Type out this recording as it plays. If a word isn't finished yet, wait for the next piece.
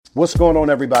What's going on,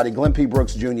 everybody? Glenn P.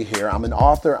 Brooks Jr. here. I'm an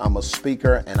author, I'm a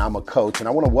speaker, and I'm a coach. And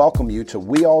I want to welcome you to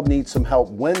We All Need Some Help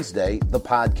Wednesday, the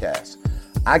podcast.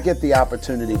 I get the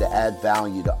opportunity to add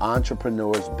value to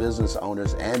entrepreneurs, business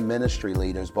owners, and ministry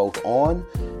leaders, both on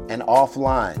and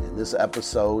offline. And this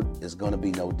episode is going to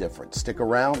be no different. Stick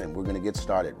around, and we're going to get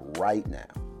started right now.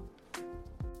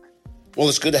 Well,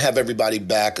 it's good to have everybody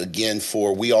back again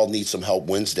for We All Need Some Help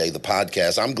Wednesday, the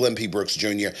podcast. I'm Glenn P. Brooks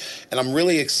Jr., and I'm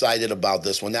really excited about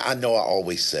this one. Now, I know I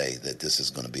always say that this is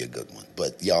going to be a good one,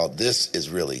 but y'all, this is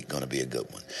really going to be a good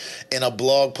one. In a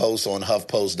blog post on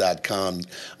HuffPost.com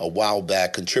a while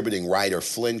back, contributing writer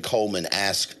Flynn Coleman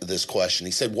asked this question.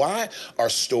 He said, why are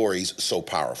stories so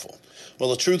powerful? Well,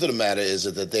 the truth of the matter is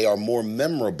that they are more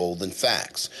memorable than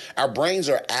facts. Our brains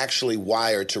are actually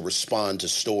wired to respond to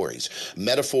stories.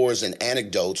 Metaphors and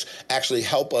anecdotes actually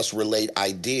help us relate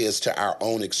ideas to our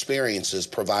own experiences,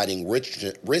 providing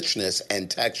richness and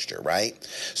texture, right?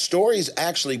 Stories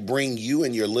actually bring you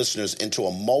and your listeners into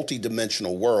a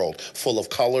multidimensional world full of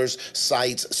colors,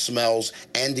 sights, smells,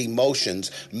 and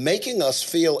emotions, making us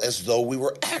feel as though we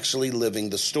were actually living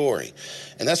the story.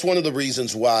 And that's one of the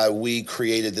reasons why we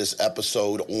created this episode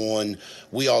on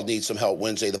We All Need Some Help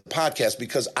Wednesday, the podcast,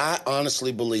 because I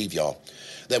honestly believe, y'all,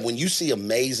 that when you see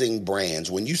amazing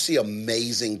brands, when you see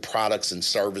amazing products and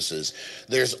services,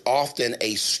 there's often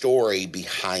a story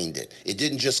behind it. It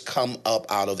didn't just come up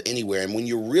out of anywhere. And when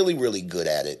you're really, really good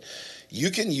at it,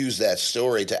 you can use that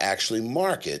story to actually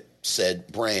market said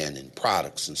brand and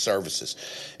products and services.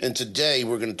 And today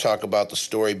we're going to talk about the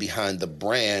story behind the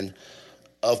brand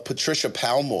of Patricia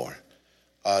Palmore.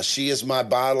 She is my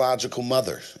biological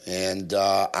mother, and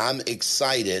I'm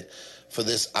excited for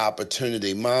this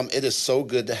opportunity. Mom, it is so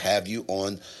good to have you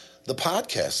on the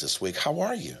podcast this week. How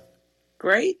are you?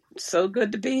 Great. So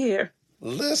good to be here.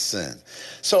 Listen,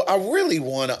 so I really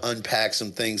want to unpack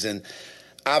some things, and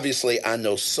obviously I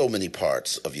know so many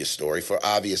parts of your story for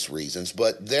obvious reasons,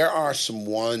 but there are some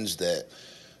ones that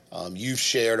you've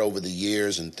shared over the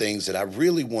years and things that I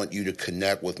really want you to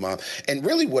connect with, Mom. And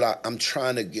really what I'm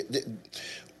trying to get,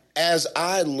 as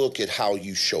I look at how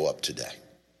you show up today,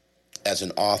 as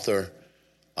an author,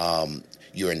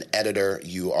 you're an editor,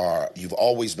 you've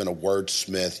always been a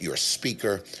wordsmith, you're a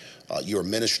speaker, you're a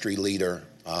ministry leader,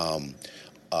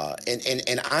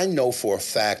 and I know for a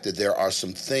fact that there are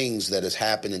some things that has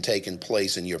happened and taken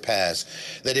place in your past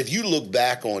that if you look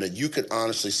back on it, you could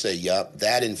honestly say, yep,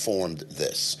 that informed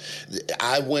this.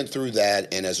 I went through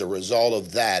that, and as a result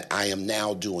of that, I am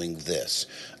now doing this.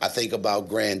 I think about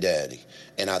Granddaddy,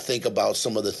 and I think about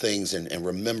some of the things and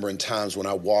remembering times when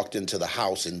I walked into the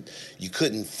house and you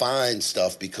couldn't find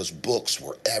stuff because books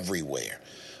were everywhere.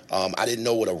 I didn't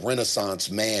know what a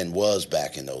Renaissance man was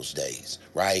back in those days,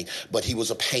 right? But he was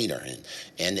a painter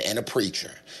and a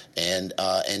preacher, and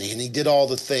he did all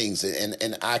the things.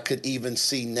 And I could even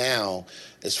see now,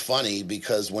 it's funny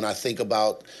because when I think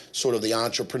about sort of the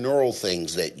entrepreneurial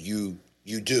things that you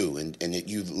do and that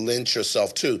you lent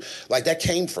yourself to, like that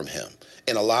came from him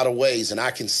in a lot of ways, and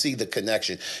I can see the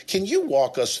connection. Can you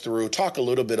walk us through, talk a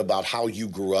little bit about how you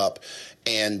grew up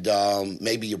and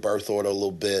maybe your birth order a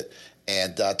little bit,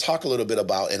 and talk a little bit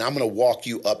about, and I'm going to walk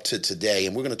you up to today,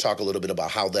 and we're going to talk a little bit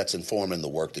about how that's informing the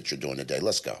work that you're doing today.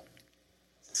 Let's go.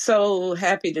 So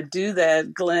happy to do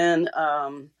that, Glenn.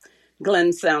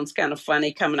 Glenn sounds kind of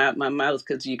funny coming out my mouth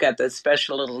because you got that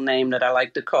special little name that I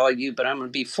like to call you, but I'm going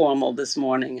to be formal this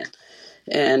morning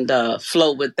and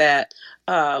flow with that.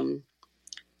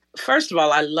 First of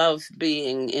all, I love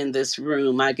being in this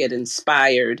room. I get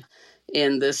inspired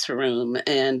in this room,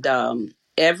 and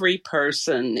every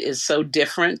person is so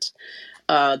different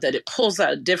that it pulls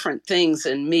out different things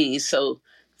in me. So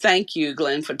thank you,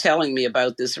 Glenn, for telling me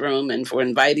about this room and for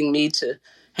inviting me to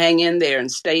hang in there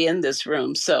and stay in this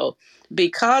room. So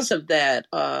because of that,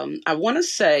 I want to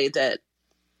say that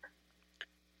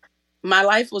my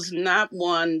life was not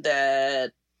one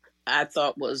that I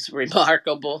thought was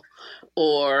remarkable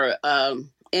or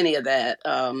any of that.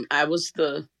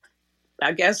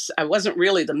 I guess I wasn't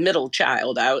really the middle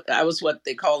child. I was what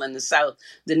they call in the South,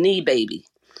 the knee baby.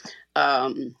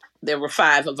 There were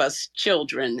 5 of us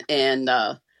children, and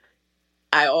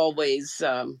I always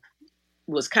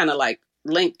was kind of like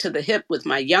linked to the hip with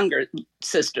my younger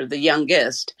sister, the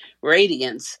youngest,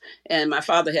 Radiance. And my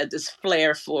father had this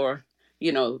flair for,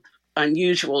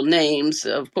 unusual names.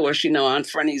 Of course, Aunt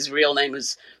Frenny's real name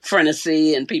is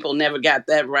Frenessy, and people never got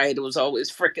that right. It was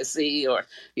always Fricassee or,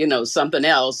 something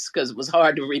else because it was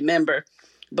hard to remember.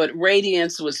 But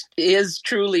Radiance is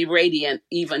truly radiant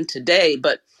even today.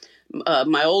 But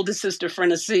my oldest sister,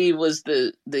 Frenessy, was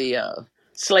the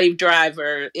slave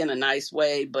driver in a nice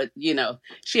way, but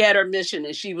she had her mission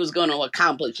and she was going to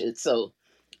accomplish it. So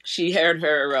she had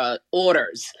her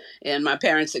orders, and my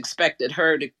parents expected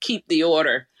her to keep the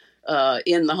order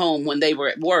in the home when they were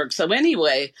at work. So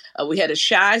anyway, we had a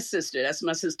shy sister. That's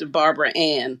my sister Barbara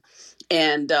Ann,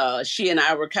 and she and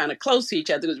I were kind of close to each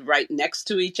other, right next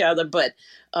to each other. But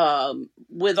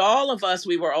with all of us,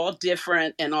 we were all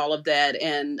different and all of that,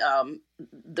 and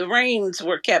the reins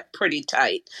were kept pretty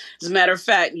tight. As a matter of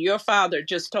fact, your father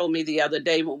just told me the other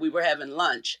day when we were having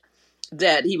lunch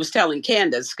that he was telling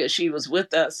Candace, because she was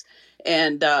with us,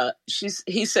 and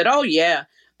he said, "Oh yeah,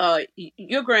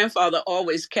 your grandfather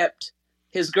always kept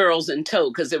his girls in tow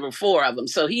because there were four of them.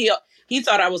 So he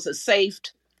thought I was a safe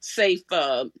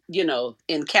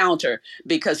encounter,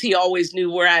 because he always knew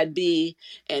where I'd be,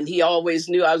 and he always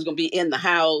knew I was going to be in the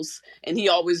house, and he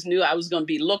always knew I was going to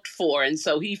be looked for, and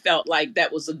so he felt like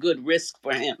that was a good risk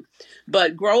for him.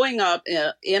 But growing up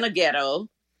in a ghetto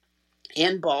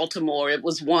in Baltimore, it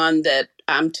was one that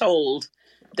I'm told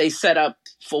they set up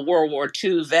for World War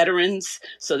II veterans,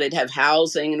 so they'd have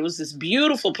housing, and it was this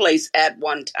beautiful place at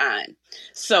one time.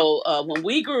 So when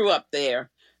we grew up there,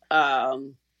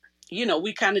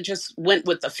 we kind of just went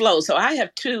with the flow. So I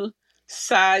have two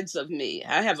sides of me.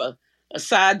 I have a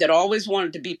side that always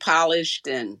wanted to be polished,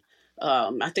 and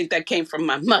I think that came from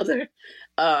my mother.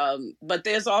 But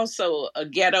there's also a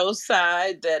ghetto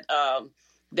side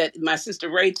that my sister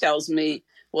Ray tells me,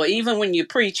 well, even when you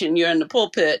preach and you're in the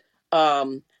pulpit,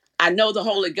 I know the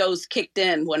Holy Ghost kicked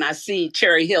in when I see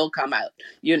Cherry Hill come out,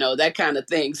 that kind of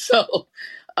thing. So,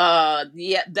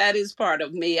 yeah, that is part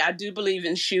of me. I do believe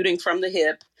in shooting from the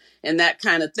hip and that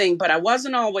kind of thing, but I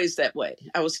wasn't always that way.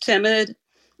 I was timid.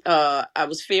 I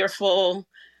was fearful,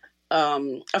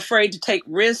 afraid to take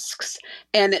risks.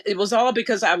 And it was all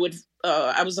because I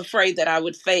was afraid that I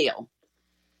would fail.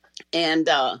 And,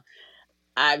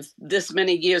 I've this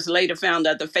many years later found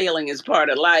out the failing is part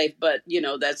of life, but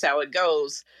that's how it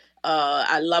goes.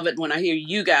 I love it when I hear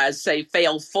you guys say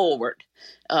fail forward,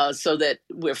 so that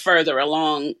we're further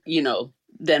along,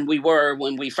 than we were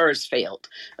when we first failed.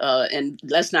 And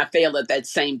let's not fail at that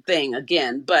same thing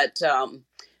again. But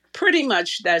pretty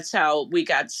much that's how we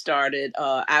got started.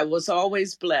 I was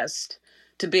always blessed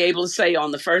to be able to say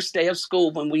on the first day of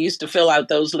school, when we used to fill out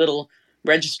those little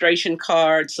registration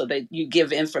cards so that you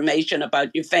give information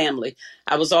about your family,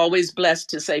 I was always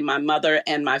blessed to say my mother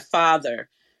and my father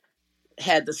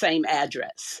had the same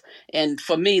address. And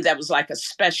for me, that was like a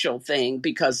special thing,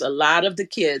 because a lot of the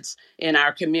kids in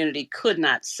our community could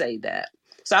not say that.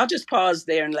 So I'll just pause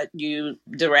there and let you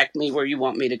direct me where you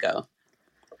want me to go.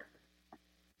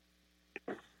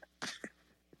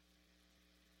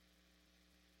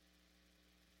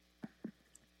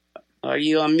 Are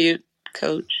you on mute,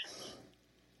 Coach?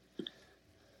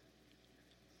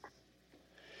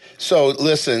 So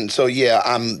listen, so yeah,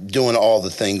 I'm doing all the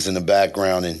things in the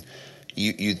background, and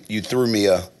you threw me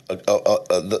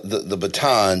the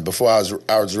baton before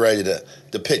I was ready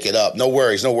to pick it up. No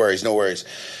worries, no worries, no worries.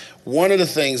 One of the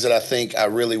things that I think I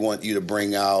really want you to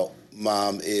bring out,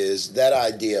 Mom, is that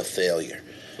idea of failure.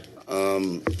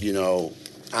 You know,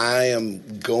 I am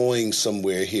going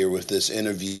somewhere here with this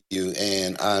interview,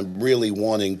 and I'm really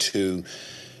wanting to,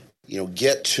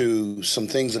 get to some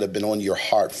things that have been on your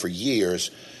heart for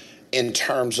years in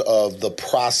terms of the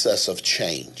process of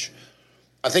change.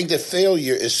 I think that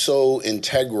failure is so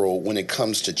integral when it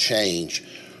comes to change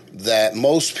that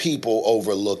most people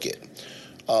overlook it.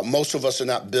 Most of us are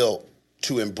not built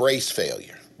to embrace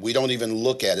failure. We don't even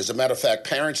look at it. As a matter of fact,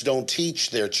 parents don't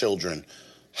teach their children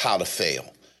how to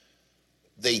fail.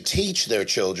 They teach their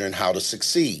children how to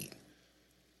succeed.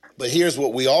 But here's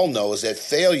what we all know is that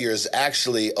failure is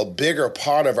actually a bigger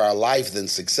part of our life than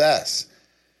success.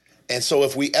 And so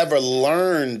if we ever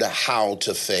learned how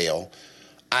to fail,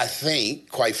 I think,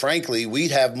 quite frankly,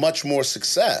 we'd have much more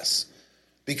success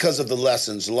because of the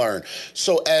lessons learned.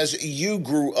 So as you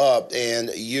grew up, and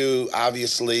you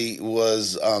obviously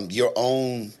was your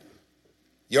own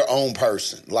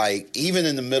person, like even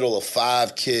in the middle of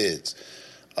five kids,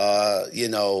 I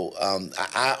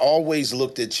always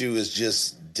looked at you as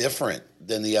just different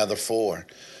than the other four.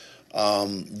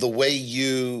 The way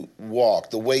you walk,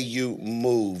 the way you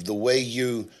move, the way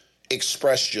you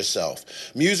expressed yourself.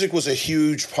 Music was a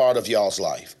huge part of y'all's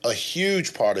life, a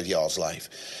huge part of y'all's life.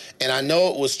 And I know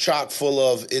it was chock full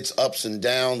of its ups and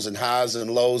downs and highs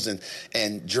and lows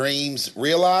and dreams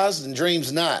realized and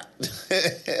dreams not.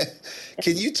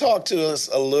 Can you talk to us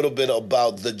a little bit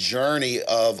about the journey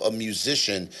of a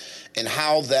musician and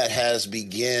how that has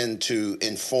begun to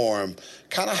inform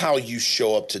kind of how you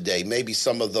show up today? Maybe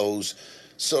some of those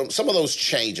some of those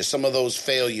changes, some of those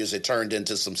failures that turned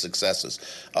into some successes.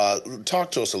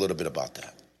 Talk to us a little bit about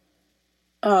that.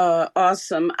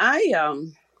 Awesome.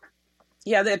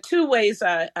 Yeah, there are two ways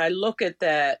I look at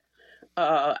that.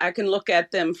 I can look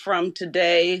at them from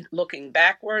today, looking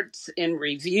backwards in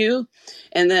review,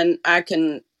 and then I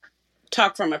can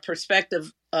talk from a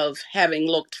perspective of having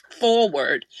looked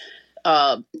forward,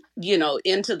 uh,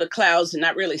 into the clouds and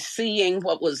not really seeing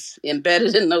what was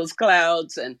embedded in those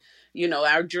clouds. And,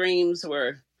 our dreams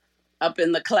were up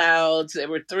in the clouds. There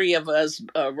were three of us,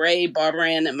 Ray, Barbara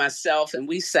Ann, and myself, and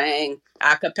we sang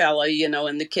a cappella,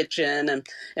 in the kitchen.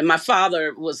 And my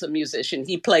father was a musician.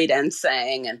 He played and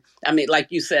sang. And I mean, like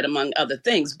you said, among other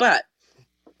things. But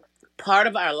part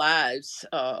of our lives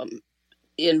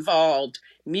involved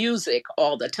music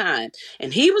all the time.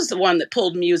 And he was the one that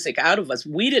pulled music out of us.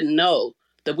 We didn't know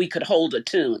that we could hold a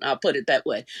tune. I'll put it that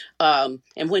way. And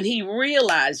when he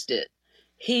realized it,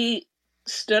 he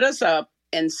stood us up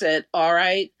and said, all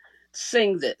right,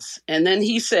 sing this. And then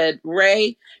he said,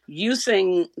 Ray, you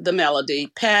sing the melody.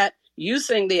 Pat, you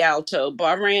sing the alto.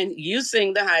 Barbara Ann, you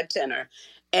sing the high tenor.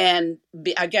 And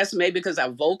I guess maybe because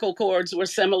our vocal cords were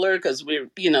similar, because we're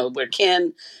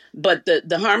kin, but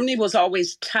the harmony was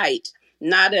always tight,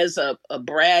 not as a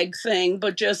brag thing,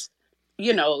 but just,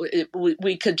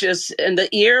 we could just, and the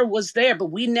ear was there,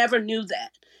 but we never knew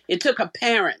that. It took a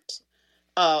parent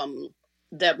um,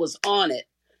 that was on it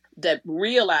that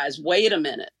realized, wait a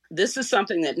minute, this is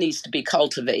something that needs to be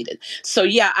cultivated. So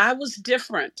yeah, I was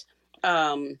different.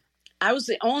 I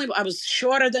was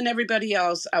shorter than everybody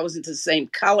else. I wasn't the same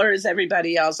color as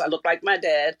everybody else. I looked like my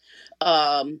dad.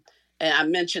 And I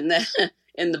mentioned that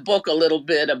in the book a little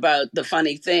bit about the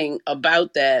funny thing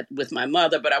about that with my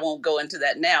mother, but I won't go into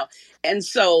that now. And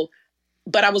so,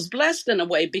 but I was blessed in a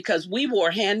way because we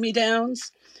wore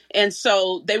hand-me-downs. And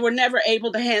so they were never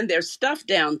able to hand their stuff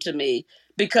down to me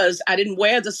because I didn't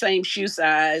wear the same shoe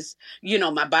size.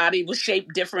 My body was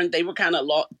shaped different. They were kind of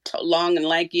long and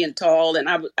lanky and tall, and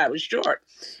I was short.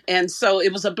 And so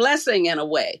it was a blessing in a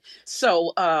way.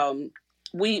 So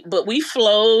we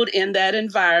flowed in that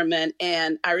environment.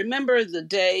 And I remember the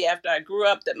day after I grew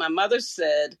up that my mother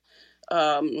said,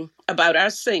 about our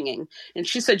singing. And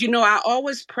she said, I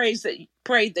always prayed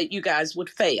that you guys would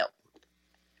fail.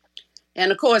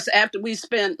 And of course, after we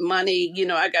spent money,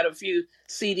 I got a few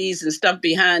CDs and stuff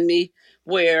behind me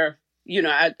where,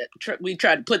 we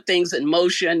tried to put things in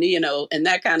motion, and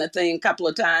that kind of thing a couple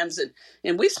of times.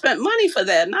 And we spent money for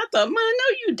that. And I thought, Mom,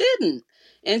 no, you didn't.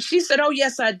 And she said, oh,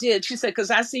 yes, I did. She said,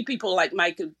 because I see people like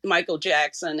Michael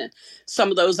Jackson and some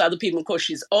of those other people. Of course,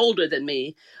 she's older than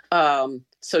me.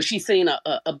 So she's seen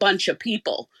a bunch of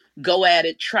people go at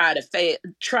it, try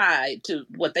to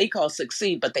what they call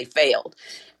succeed, but they failed.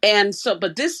 And so,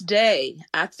 but this day,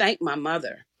 I thank my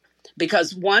mother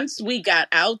because once we got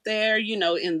out there, in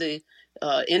the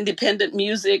independent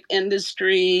music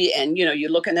industry, and, you're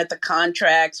looking at the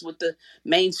contracts with the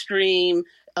mainstream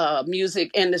music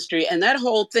industry and that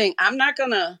whole thing, I'm not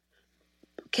going to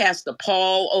cast a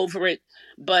pall over it.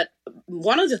 But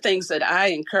one of the things that I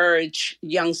encourage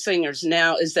young singers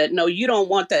now is that, no, you don't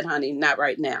want that, honey, not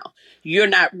right now. You're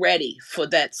not ready for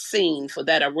that scene, for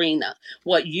that arena.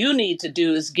 What you need to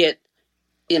do is get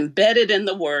embedded in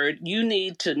the word. You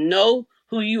need to know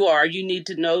who you are. You need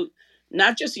to know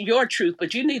not just your truth,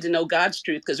 but you need to know God's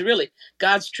truth, because really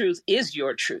God's truth is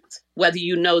your truth, whether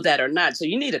you know that or not. So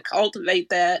you need to cultivate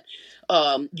that.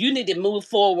 You need to move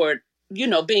forward,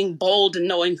 being bold and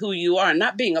knowing who you are, and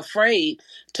not being afraid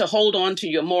to hold on to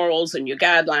your morals and your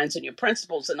guidelines and your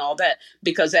principles and all that,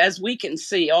 because as we can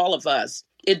see, all of us,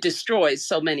 it destroys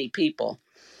so many people.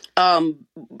 Um,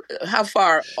 how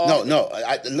far off? No.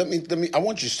 Let me. I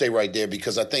want you to stay right there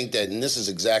because I think that, and this is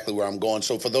exactly where I'm going.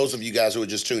 So, for those of you guys who are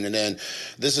just tuning in,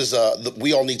 this is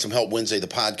We All Need Some Help Wednesday, the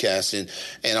podcast,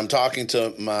 and I'm talking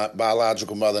to my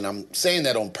biological mother, and I'm saying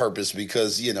that on purpose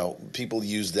because people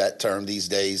use that term these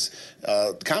days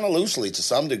kind of loosely to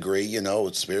some degree.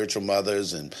 It's spiritual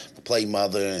mothers and play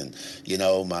mother, and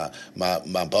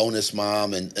my bonus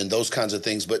mom, and those kinds of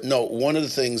things. But no, one of the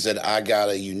things that I got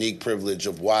a unique privilege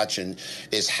of watching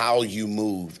is how you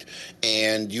moved,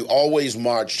 and you always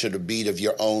marched to the beat of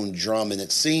your own drum, and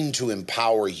it seemed to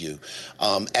empower you.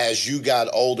 As you got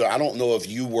older, I don't know if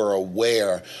you were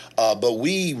aware, but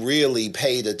we really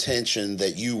paid attention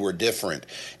that you were different,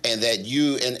 and that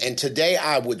and today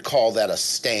I would call that a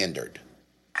standard.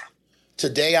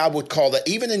 Today I would call that,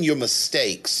 even in your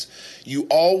mistakes, you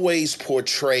always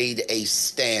portrayed a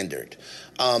standard.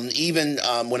 Even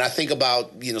when I think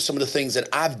about some of the things that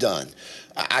I've done,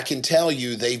 I can tell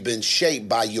you they've been shaped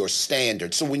by your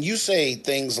standards. So when you say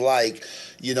things like,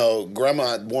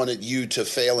 grandma wanted you to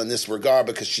fail in this regard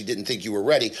because she didn't think you were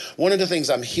ready. One of the things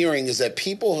I'm hearing is that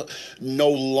people no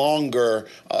longer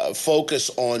focus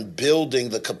on building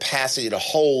the capacity to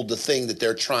hold the thing that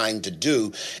they're trying to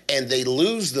do, and they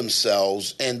lose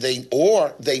themselves, and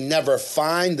they never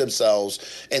find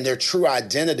themselves and their true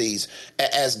identities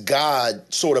as God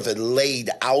sort of had laid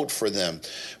out for them.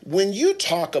 When you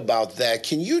talk about that,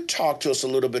 can you talk to us a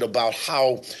little bit about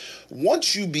how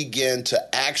once you begin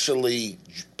to actually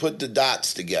put the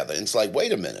dots together, it's like,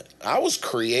 wait a minute, I was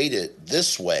created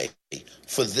this way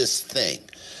for this thing.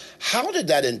 How did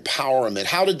that empowerment,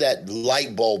 how did that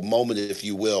light bulb moment, if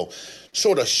you will,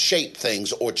 sort of shape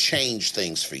things or change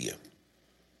things for you?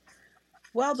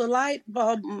 Well, the light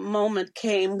bulb moment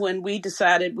came when we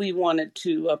decided we wanted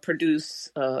to produce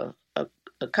a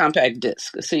compact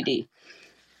disc, a CD.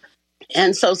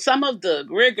 And so some of the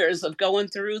rigors of going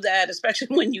through that, especially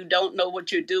when you don't know what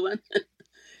you're doing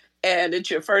and it's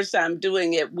your first time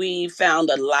doing it, we found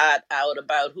a lot out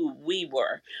about who we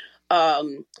were.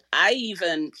 I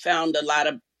even found a lot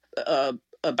of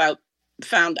about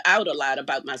found out a lot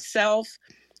about myself,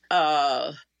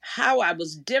 how I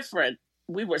was different.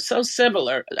 We were so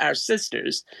similar, our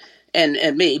sisters and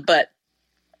me, but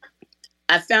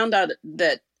I found out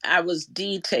that I was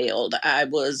detailed. I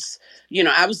was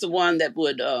the one that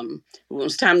would, when it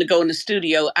was time to go in the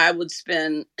studio, I would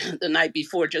spend the night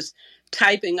before just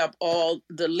typing up all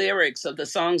the lyrics of the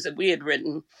songs that we had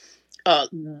written uh,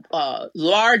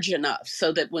 large enough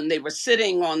so that when they were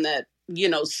sitting on that,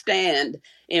 stand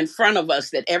in front of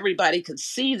us, that everybody could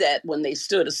see that when they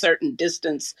stood a certain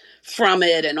distance from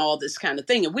it and all this kind of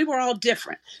thing. And we were all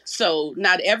different. So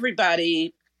not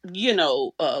everybody,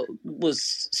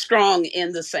 was strong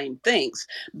in the same things.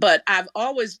 But I've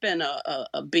always been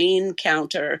a bean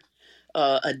counter,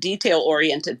 a detail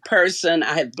oriented person.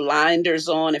 I have blinders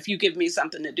on. If you give me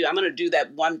something to do, I'm going to do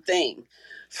that one thing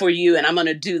for you, and I'm going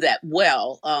to do that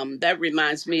well. That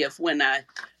reminds me of when I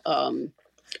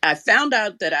found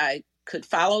out that I could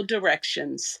follow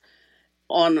directions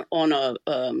on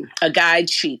a guide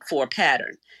sheet for a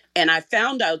pattern. And I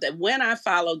found out that when I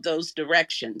followed those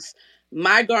directions,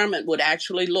 my garment would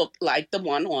actually look like the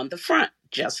one on the front,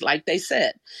 just like they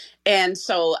said. And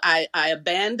so I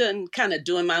abandoned kind of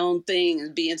doing my own thing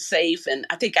and being safe. And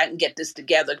I think I can get this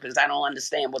together because I don't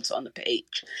understand what's on the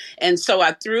page. And so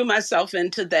I threw myself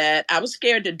into that. I was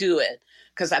scared to do it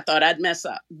because I thought I'd mess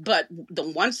up. But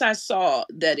once I saw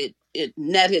that it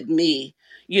netted me,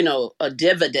 a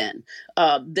dividend,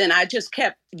 then I just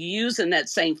kept using that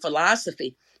same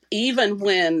philosophy. Even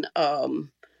when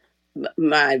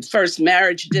my first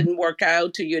marriage didn't work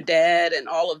out to your dad and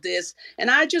all of this.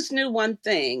 And I just knew one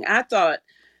thing. I thought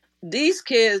these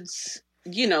kids,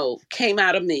 came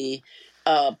out of me,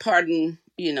 pardon,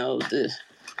 the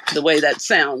way that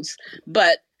sounds,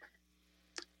 but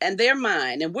and they're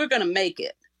mine, and we're going to make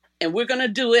it. And we're going to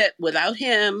do it without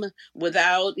him,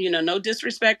 without, no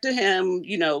disrespect to him.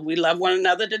 We love one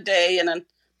another today in a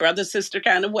brother sister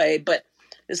kind of way. But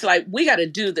it's like, we got to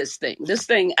do this thing. This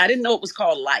thing, I didn't know it was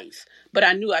called life, but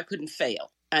I knew I couldn't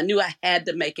fail. I knew I had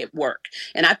to make it work.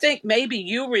 And I think maybe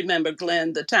you remember,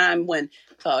 Glenn, the time when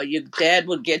your dad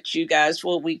would get you guys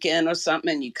for a weekend or something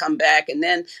and you come back. And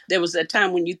then there was that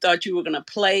time when you thought you were going to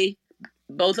play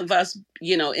both of us,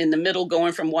 in the middle,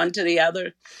 going from one to the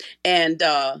other. And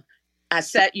I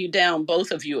sat you down,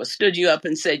 both of you, or stood you up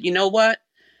and said, you know what?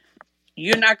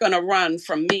 You're not going to run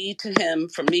from me to him,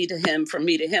 from me to him, from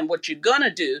me to him. What you're going to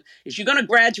do is you're going to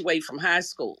graduate from high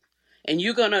school, and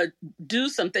you're going to do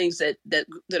some things that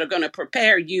are going to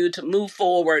prepare you to move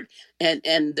forward. And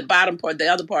the bottom part, the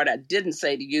other part I didn't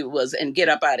say to you was, and get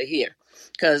up out of here,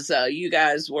 because you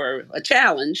guys were a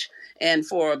challenge. And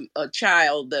for a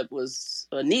child that was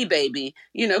a knee baby,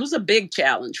 it was a big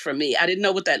challenge for me. I didn't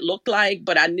know what that looked like,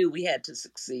 but I knew we had to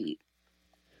succeed.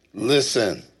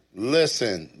 Listen,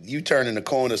 you turning the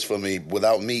corners for me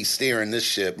without me steering this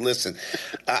ship. Listen,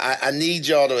 I need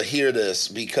y'all to hear this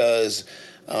because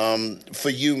for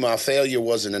you, my failure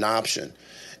wasn't an option.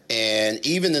 And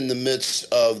even in the midst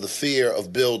of the fear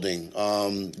of building,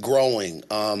 growing,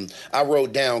 I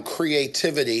wrote down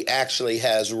creativity actually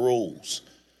has rules.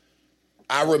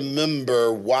 I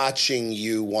remember watching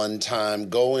you one time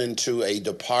go into a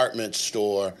department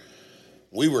store.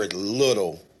 We were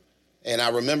little. And I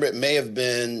remember it may have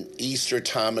been Easter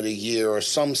time of the year or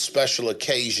some special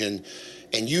occasion,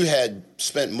 and you had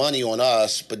spent money on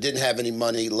us but didn't have any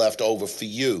money left over for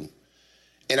you.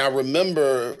 And I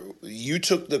remember you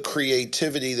took the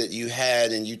creativity that you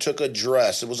had and you took a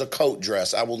dress. It was a coat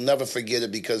dress. I will never forget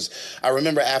it because I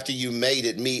remember after you made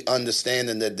it, me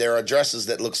understanding that there are dresses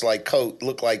that look like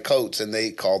coats, and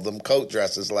they called them coat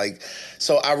dresses.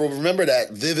 So I will remember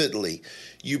that vividly.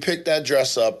 You picked that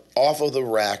dress up off of the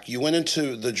rack. You went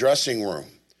into the dressing room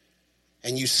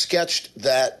and you sketched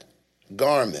that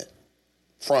garment,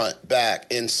 front, back,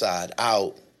 inside,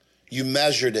 out. You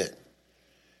measured it.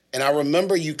 And I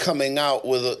remember you coming out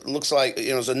with looks like,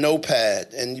 it was a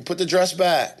notepad, and you put the dress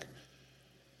back.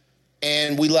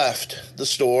 And we left the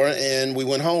store and we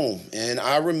went home. And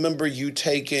I remember you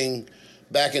taking,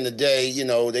 back in the day,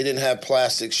 they didn't have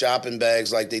plastic shopping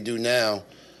bags like they do now.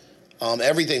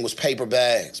 Everything was paper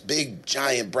bags, big,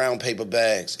 giant brown paper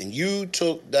bags. And you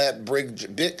took that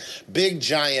big,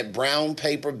 giant brown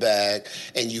paper bag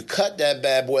and you cut that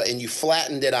bad boy and you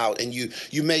flattened it out. And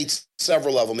you made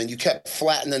several of them and you kept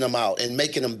flattening them out and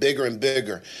making them bigger and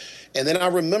bigger. And then I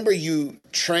remember you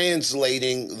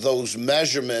translating those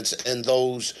measurements and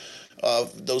those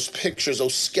pictures,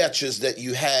 those sketches that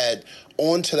you had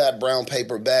onto that brown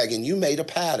paper bag, and you made a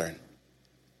pattern.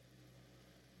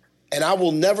 And I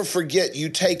will never forget you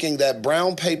taking that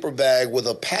brown paper bag with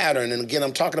a pattern. And again,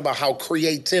 I'm talking about how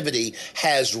creativity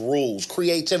has rules.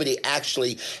 Creativity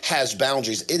actually has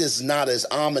boundaries. It is not as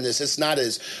ominous. It's not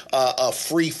as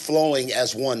free-flowing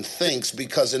as one thinks,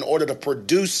 because in order to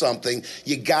produce something,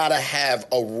 you got to have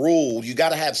a rule. You got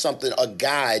to have something, a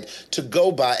guide to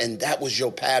go by. And that was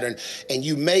your pattern. And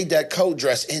you made that coat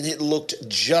dress, and it looked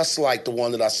just like the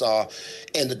one that I saw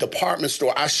in the department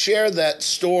store. I share that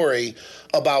story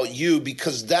about you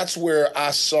because that's where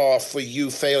I saw for you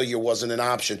failure wasn't an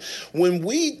option. When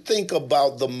we think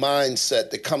about the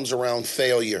mindset that comes around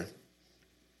failure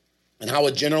and how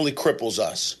it generally cripples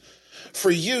us,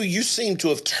 for you seem to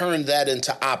have turned that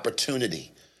into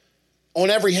opportunity. On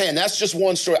every hand, that's just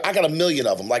one story. I got a million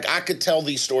of them. Like, I could tell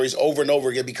these stories over and over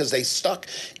again because they stuck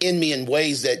in me in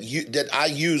ways that I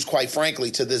use, quite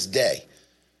frankly, to this day.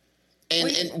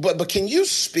 But can you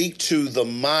speak to the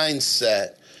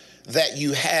mindset that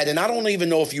you had? And I don't even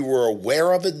know if you were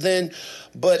aware of it then,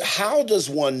 but how does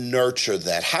one nurture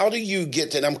that? How do you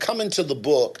get to, and I'm coming to the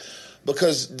book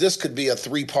because this could be a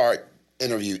 3-part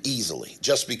interview easily,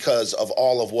 just because of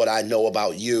all of what I know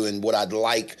about you and what I'd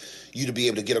like you to be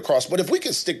able to get across. But if we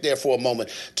can stick there for a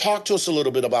moment, talk to us a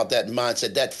little bit about that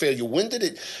mindset, that failure. When did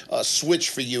it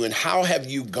switch for you, and how have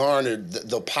you garnered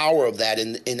the power of that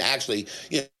and actually,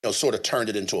 sort of turned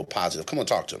it into a positive? Come on,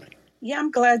 talk to me. Yeah,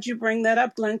 I'm glad you bring that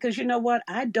up, Glenn, because you know what?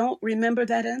 I don't remember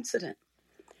that incident.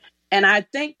 And I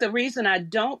think the reason I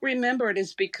don't remember it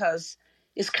is because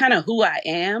it's kind of who I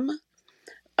am.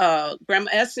 Grandma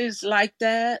Essie's like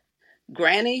that.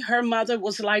 Granny, her mother,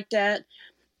 was like that.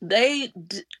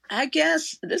 I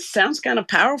guess this sounds kind of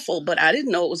powerful, but I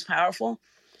didn't know it was powerful.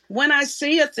 When I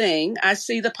see a thing, I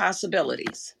see the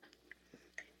possibilities.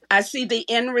 I see the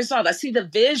end result. I see the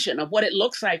vision of what it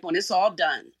looks like when it's all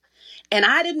done. And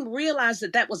I didn't realize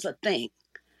that that was a thing.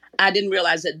 I didn't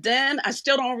realize it then. I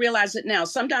still don't realize it now.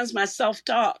 Sometimes my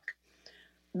self-talk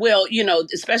will,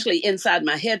 especially inside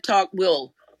my head talk,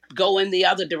 will go in the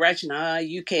other direction.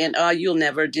 You can't, you'll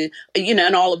never do,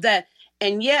 and all of that.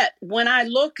 And yet, when I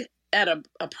look at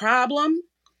a problem,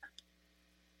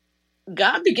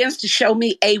 God begins to show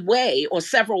me a way or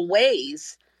several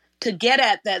ways to get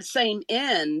at that same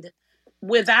end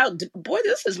without, boy,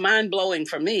 this is mind-blowing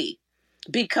for me.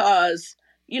 Because,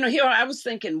 here I was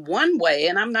thinking one way,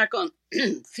 and I'm not going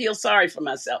to feel sorry for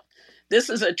myself. This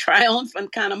is a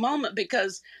triumphant kind of moment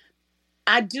because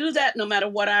I do that no matter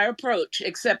what I approach,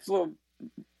 except for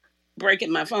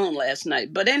breaking my phone last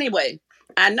night. But anyway,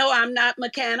 I know I'm not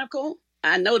mechanical.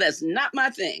 I know that's not my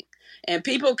thing. And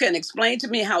people can explain to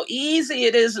me how easy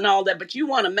it is and all that, but you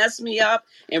want to mess me up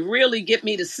and really get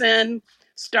me to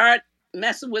start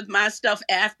messing with my stuff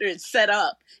after it's set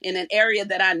up in an area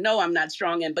that I know I'm not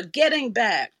strong in. But getting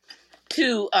back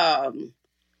to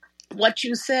what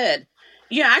you said,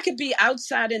 I could be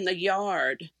outside in the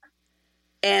yard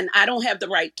and I don't have the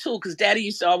right tool, because Daddy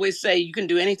used to always say you can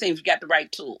do anything if you got the right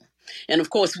tool. And of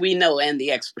course we know, and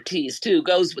the expertise too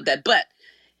goes with that. But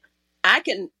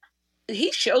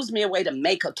he shows me a way to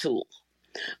make a tool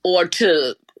or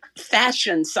to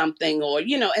fashion something, or,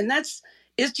 and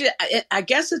it's just, I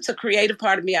guess it's a creative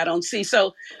part of me I don't see.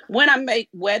 So when I make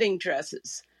wedding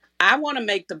dresses, I want to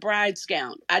make the bride's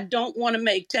gown. I don't want to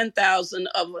make 10,000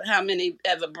 of how many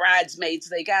ever bridesmaids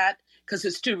they got, because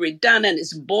it's too redundant.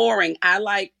 It's boring. I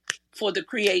like for the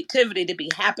creativity to be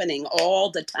happening all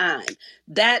the time.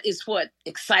 That is what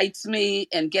excites me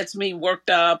and gets me worked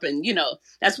up. And,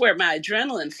 that's where my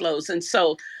adrenaline flows. And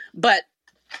so, but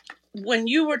when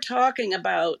you were talking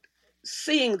about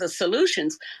seeing the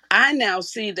solutions, I now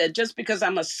see that just because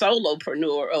I'm a solopreneur,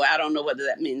 or I don't know whether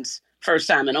that means first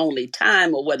time and only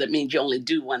time, or whether it means you only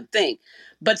do one thing.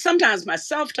 But sometimes my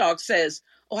self talk says,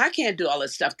 oh, I can't do all the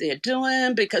stuff they're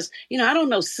doing because, I don't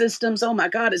know systems. Oh my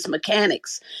God, it's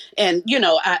mechanics. And,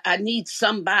 I need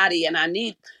somebody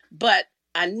but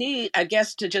I need, I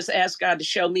guess, to just ask God to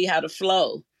show me how to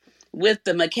flow with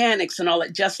the mechanics and all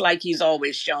that, just like he's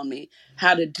always shown me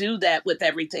how to do that with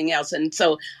everything else. And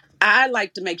so I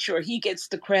like to make sure he gets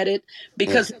the credit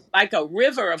because it's like a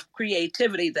river of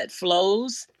creativity that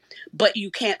flows, but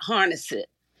you can't harness it.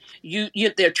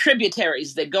 They're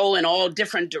tributaries that go in all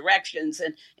different directions,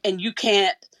 and you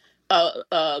can't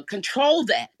control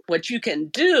that. What you can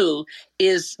do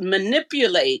is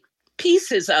manipulate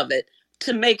pieces of it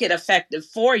to make it effective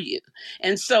for you.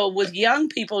 And so with young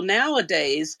people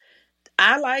nowadays,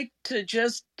 I like to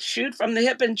just shoot from the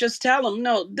hip and just tell them,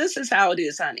 no, this is how it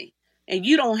is, honey. And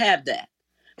you don't have that.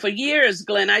 For years,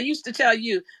 Glenn, I used to tell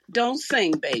you, don't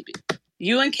sing, baby.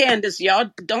 You and Candace,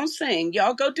 y'all don't sing.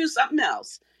 Y'all go do something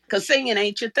else because singing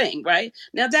ain't your thing, right?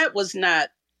 Now, that was not,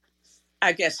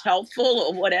 I guess, helpful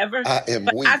or whatever. I am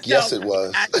But I weak. Yes, felt it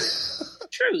like I was.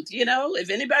 truth, if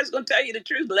anybody's going to tell you the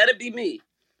truth, let it be me.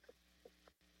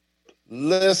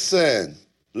 Listen,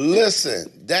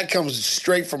 listen. That comes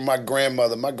straight from my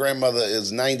grandmother. My grandmother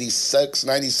is 96,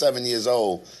 97 years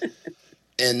old.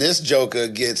 And this joker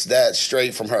gets that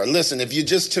straight from her. Listen, if you're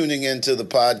just tuning into the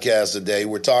podcast today,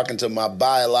 we're talking to my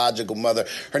biological mother.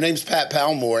 Her name's Pat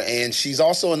Palmore, and she's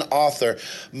also an author.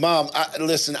 Mom,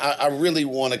 I really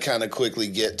want to kind of quickly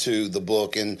get to the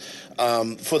book. And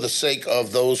for the sake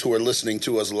of those who are listening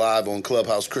to us live on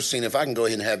Clubhouse, Christina, if I can go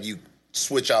ahead and have you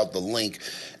switch out the link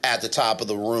at the top of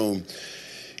the room.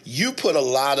 You put a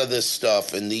lot of this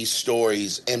stuff in these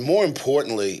stories, and more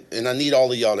importantly, and I need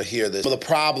all of y'all to hear this, the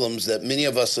problems that many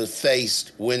of us have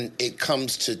faced when it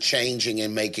comes to changing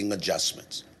and making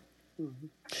adjustments. Mm-hmm.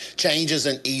 Change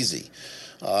isn't easy.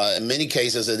 In many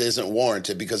cases, it isn't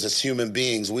warranted because as human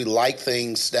beings, we like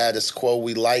things status quo.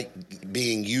 We like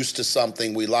being used to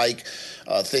something. We like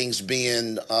things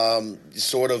being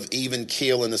sort of even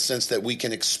keel in the sense that we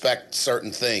can expect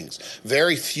certain things.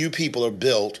 Very few people are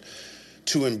built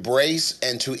to embrace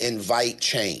and to invite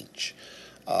change.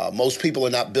 Most people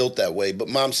are not built that way. But,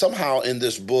 Mom, somehow in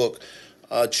this book,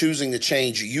 Choosing to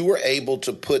Change, you were able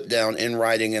to put down in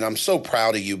writing, and I'm so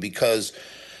proud of you because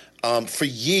for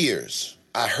years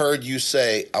I heard you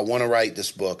say, I want to write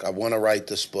this book. I want to write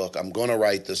this book. I'm going to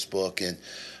write this book. And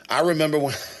I remember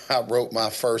when I wrote my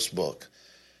first book.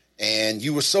 And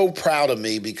you were so proud of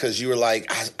me because you were like,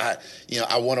 I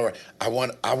want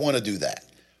to do that.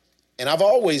 And I've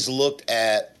always looked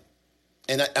at,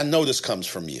 and I know this comes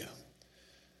from you,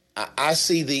 I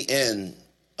see the end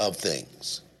of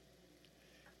things.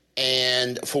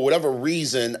 And for whatever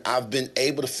reason, I've been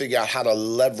able to figure out how to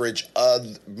leverage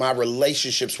my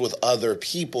relationships with other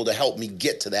people to help me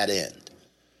get to that end.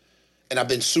 And I've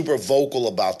been super vocal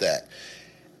about that.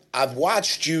 I've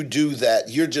watched you do that.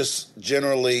 You're just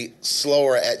generally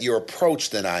slower at your approach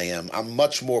than I am. I'm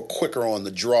much more quicker on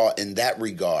the draw in that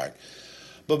regard.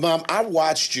 But, Mom, I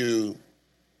watched you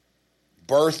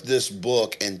birth this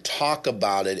book and talk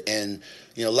about it. And,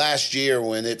 last year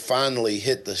when it finally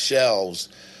hit the shelves,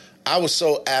 I was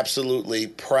so absolutely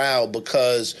proud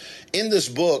because in this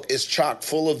book it's chock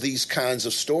full of these kinds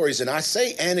of stories. And I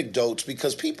say anecdotes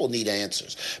because people need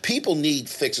answers. People need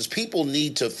fixes. People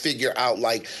need to figure out,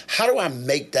 like, how do I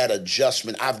make that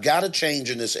adjustment? I've got to change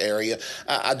in this area.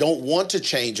 I don't want to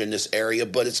change in this area,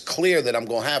 but it's clear that I'm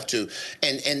going to have to.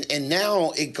 And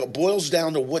now it boils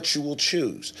down to what you will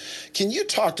choose. Can you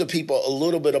talk to people a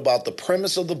little bit about the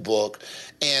premise of the book?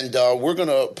 And we're going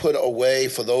to put away,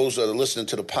 for those that are listening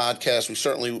to the podcast, we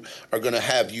certainly are going to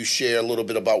have you share a little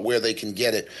bit about where they can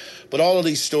get it. But all of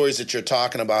these stories that you're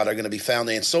talking about are going to be found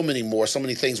there, and so many more, so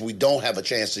many things we don't have a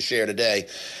chance to share today.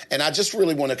 And I just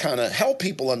really want to kind of help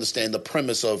people understand the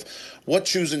premise of what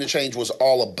Choosing to Change was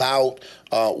all about.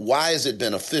 Why is it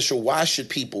beneficial? Why should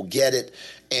people get it?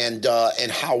 And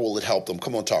how will it help them?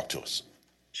 Come on, talk to us.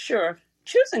 Sure.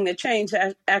 Choosing to Change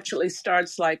actually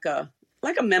starts like a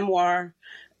memoir.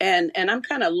 And I'm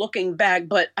kind of looking back,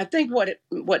 but I think what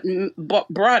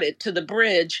brought it to the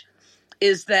bridge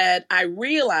is that I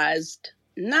realized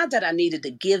not that I needed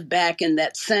to give back in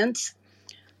that sense,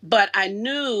 but I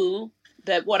knew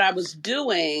that what I was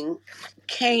doing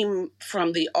came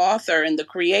from the author and the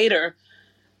creator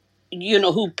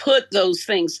who put those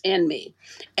things in me.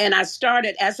 And I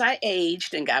started as I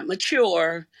aged and got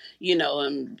mature,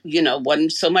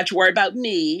 wasn't so much worried about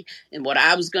me and what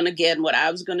I was going to get and what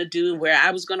I was going to do and where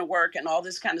I was going to work and all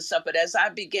this kind of stuff. But as I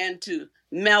began to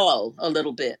mellow a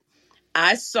little bit,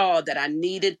 I saw that I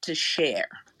needed to share.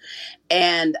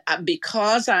 And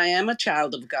because I am a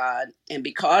child of God and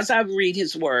because I read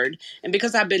his word and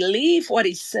because I believe what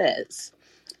he says,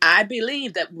 I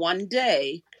believe that one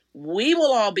day we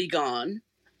will all be gone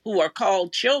who are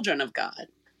called children of God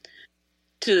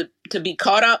to be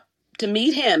caught up to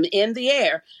meet him in the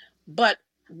air. But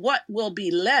what will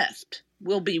be left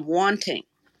will be wanting.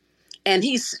 And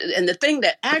the thing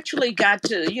that actually got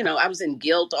to, I was in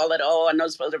guilt, all that, I'm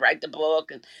not supposed to write the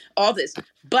book and all this.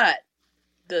 But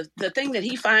the thing that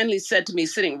he finally said to me,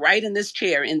 sitting right in this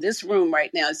chair, in this room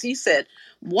right now, is he said,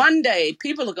 one day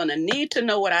people are going to need to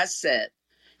know what I said.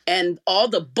 And all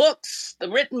the books, the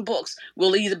written books,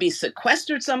 will either be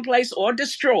sequestered someplace or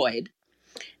destroyed.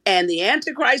 And the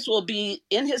Antichrist will be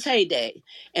in his heyday.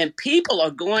 And people are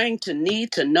going to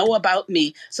need to know about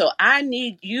me. So I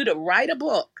need you to write a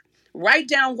book. Write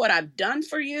down what I've done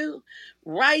for you.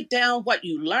 Write down what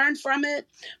you learned from it.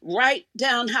 Write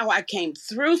down how I came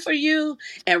through for you.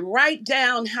 And write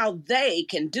down how they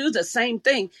can do the same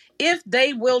thing if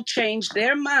they will change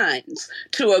their minds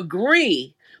to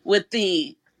agree with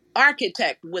the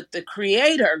architect, with the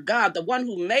creator, God, the one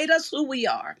who made us who we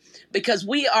are, because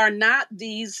we are not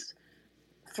these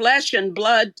flesh and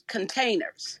blood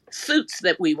containers, suits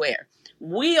that we wear.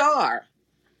 We are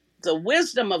the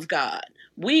wisdom of God.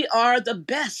 We are the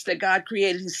best that God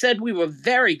created. He said we were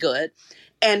very good.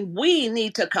 And we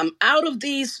need to come out of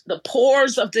the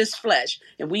pores of this flesh,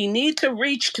 and we need to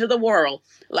reach to the world.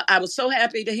 I was so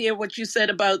happy to hear what you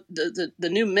said about the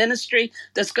new ministry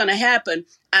that's going to happen.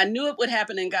 I knew it would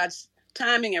happen in God's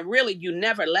timing, and really, you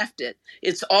never left it.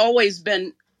 It's always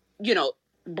been,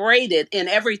 braided in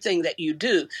everything that you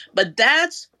do. But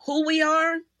that's who we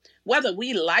are, whether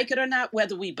we like it or not,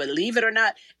 whether we believe it or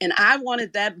not. And I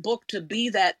wanted that book to be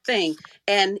that thing.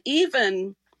 And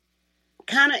even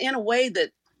kind of in a way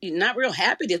that you're not real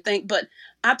happy to think, but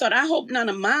I thought, I hope none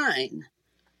of mine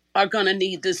are going to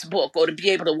need this book or to be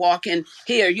able to walk in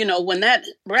here. When that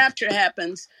rapture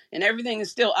happens and everything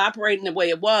is still operating the way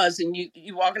it was, and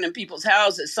you walking in people's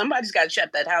houses, somebody's got to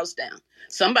shut that house down.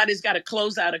 Somebody's got to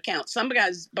close out accounts.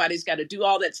 Somebody's got to do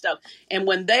all that stuff. And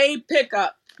when they pick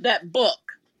up that book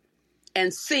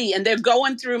and see, and they're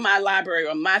going through my library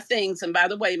or my things. And by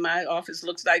the way, my office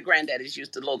looks like granddaddy's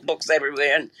used to, little books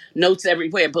everywhere and notes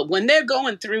everywhere. But when they're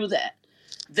going through that,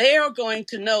 they are going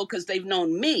to know, because they've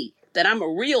known me, that I'm a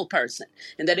real person.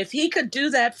 And that if he could do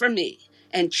that for me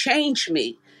and change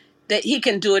me, that he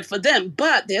can do it for them.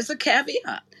 But there's a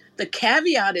caveat. The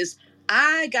caveat is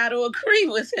I got to agree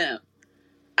with him.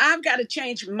 I've got to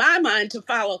change my mind to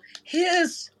follow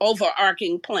his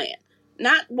overarching plan.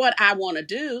 Not what I want to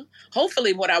do.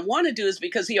 Hopefully what I want to do is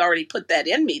because he already put that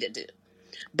in me to do.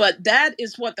 But that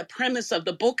is what the premise of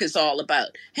the book is all about.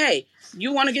 Hey,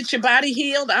 you want to get your body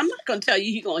healed? I'm not going to tell you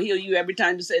he's going to heal you every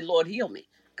time you say, Lord, heal me.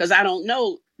 Because I don't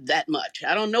know that much.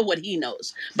 I don't know what he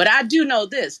knows. But I do know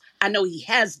this. I know he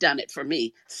has done it for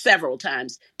me several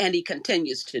times, and he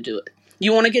continues to do it.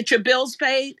 You want to get your bills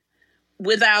paid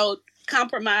without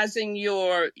compromising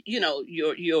your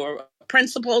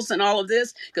principles and all of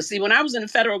this? Because see, when I was in the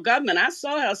federal government, I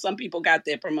saw how some people got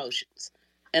their promotions.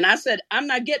 And I said, I'm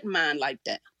not getting mine like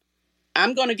that.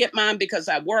 I'm going to get mine because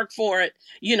I work for it,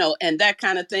 and that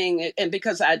kind of thing, and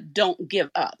because I don't give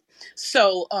up.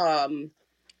 So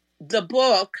the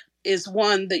book is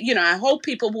one that, I hope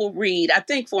people will read. I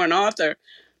think for an author,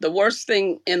 the worst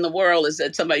thing in the world is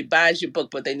that somebody buys your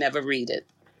book, but they never read it,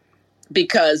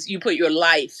 because you put your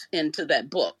life into that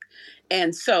book.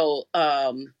 And so,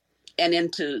 and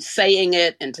into saying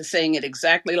it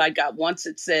exactly like God wants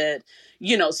it said,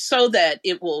 so that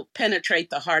it will penetrate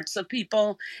the hearts of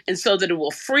people, and so that it will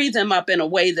free them up in a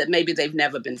way that maybe they've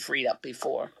never been freed up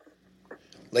before.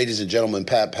 Ladies and gentlemen,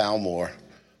 Pat Palmore,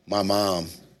 my mom,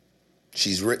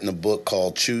 she's written a book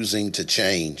called Choosing to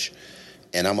Change.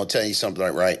 And I'm going to tell you something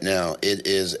right now. It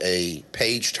is a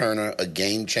page turner, a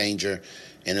game changer,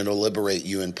 and it'll liberate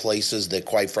you in places that,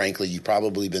 quite frankly, you've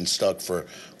probably been stuck for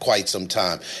quite some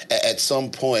time. At some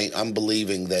point, I'm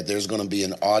believing that there's going to be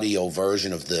an audio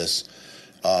version of this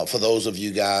for those of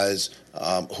you guys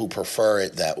who prefer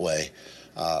it that way.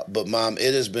 But, Mom,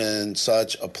 it has been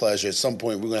such a pleasure. At some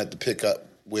point, we're going to have to pick up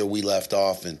where we left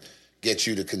off and get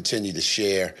you to continue to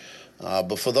share.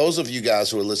 But for those of you guys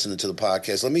who are listening to the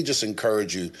podcast, let me just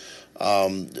encourage you.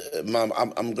 Mom,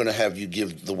 I'm going to have you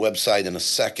give the website in a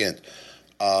second.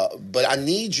 But I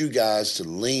need you guys to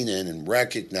lean in and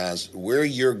recognize where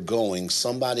you're going.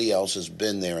 Somebody else has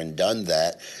been there and done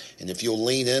that. And if you'll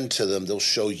lean into them, they'll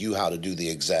show you how to do the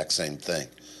exact same thing.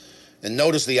 And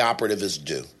notice the operative is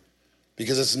do,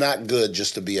 because it's not good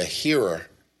just to be a hearer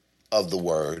of the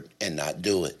word and not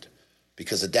do it,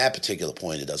 because at that particular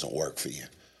point, it doesn't work for you.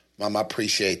 Mom, I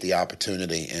appreciate the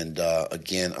opportunity. And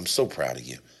again, I'm so proud of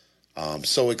you. I'm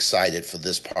so excited for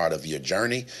this part of your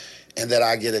journey, and that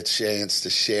I get a chance to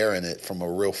share in it from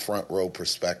a real front row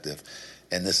perspective.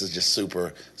 And this is just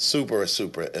super, super,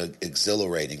 super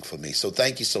exhilarating for me. So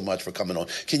thank you so much for coming on.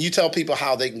 Can you tell people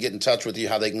how they can get in touch with you,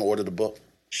 how they can order the book?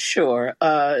 Sure.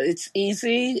 It's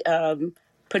easy.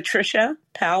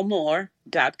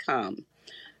 PatriciaPalmore.com.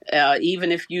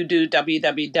 Even if you do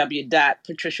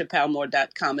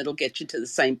www.patriciapalmore.com, it'll get you to the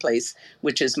same place,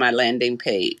 which is my landing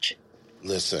page.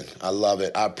 Listen, I love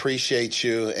it. I appreciate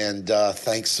you, and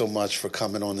thanks so much for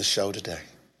coming on the show today.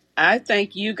 I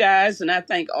thank you guys, and I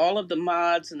thank all of the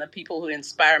mods and the people who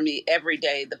inspire me every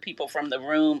day, the people from the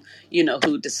room,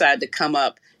 who decide to come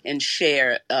up and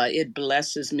share. It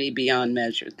blesses me beyond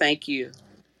measure. Thank you.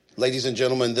 Ladies and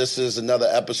gentlemen, this is another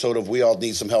episode of We All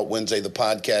Need Some Help Wednesday, the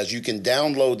podcast. You can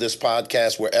download this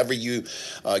podcast wherever you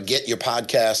get your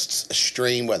podcasts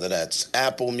stream, whether that's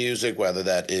Apple Music, whether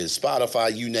that is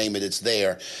Spotify, you name it, it's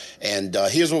there. And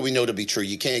here's what we know to be true.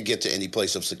 You can't get to any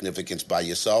place of significance by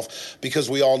yourself, because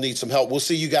we all need some help. We'll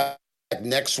see you guys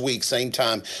next week, same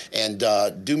time. And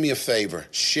do me a favor,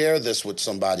 share this with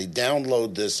somebody,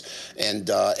 download this,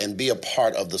 and be a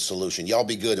part of the solution. Y'all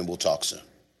be good, and we'll talk soon.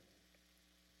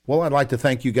 Well, I'd like to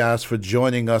thank you guys for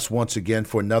joining us once again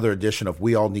for another edition of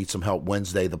We All Need Some Help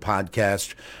Wednesday, the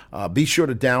podcast. Be sure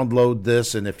to download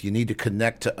this, and if you need to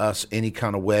connect to us any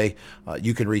kind of way,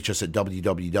 you can reach us at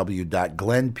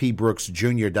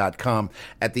www.glennpbrooksjr.com.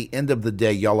 At the end of the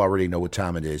day, y'all already know what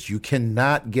time it is. You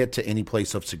cannot get to any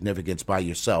place of significance by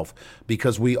yourself,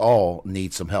 because we all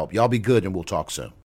need some help. Y'all be good, and we'll talk soon.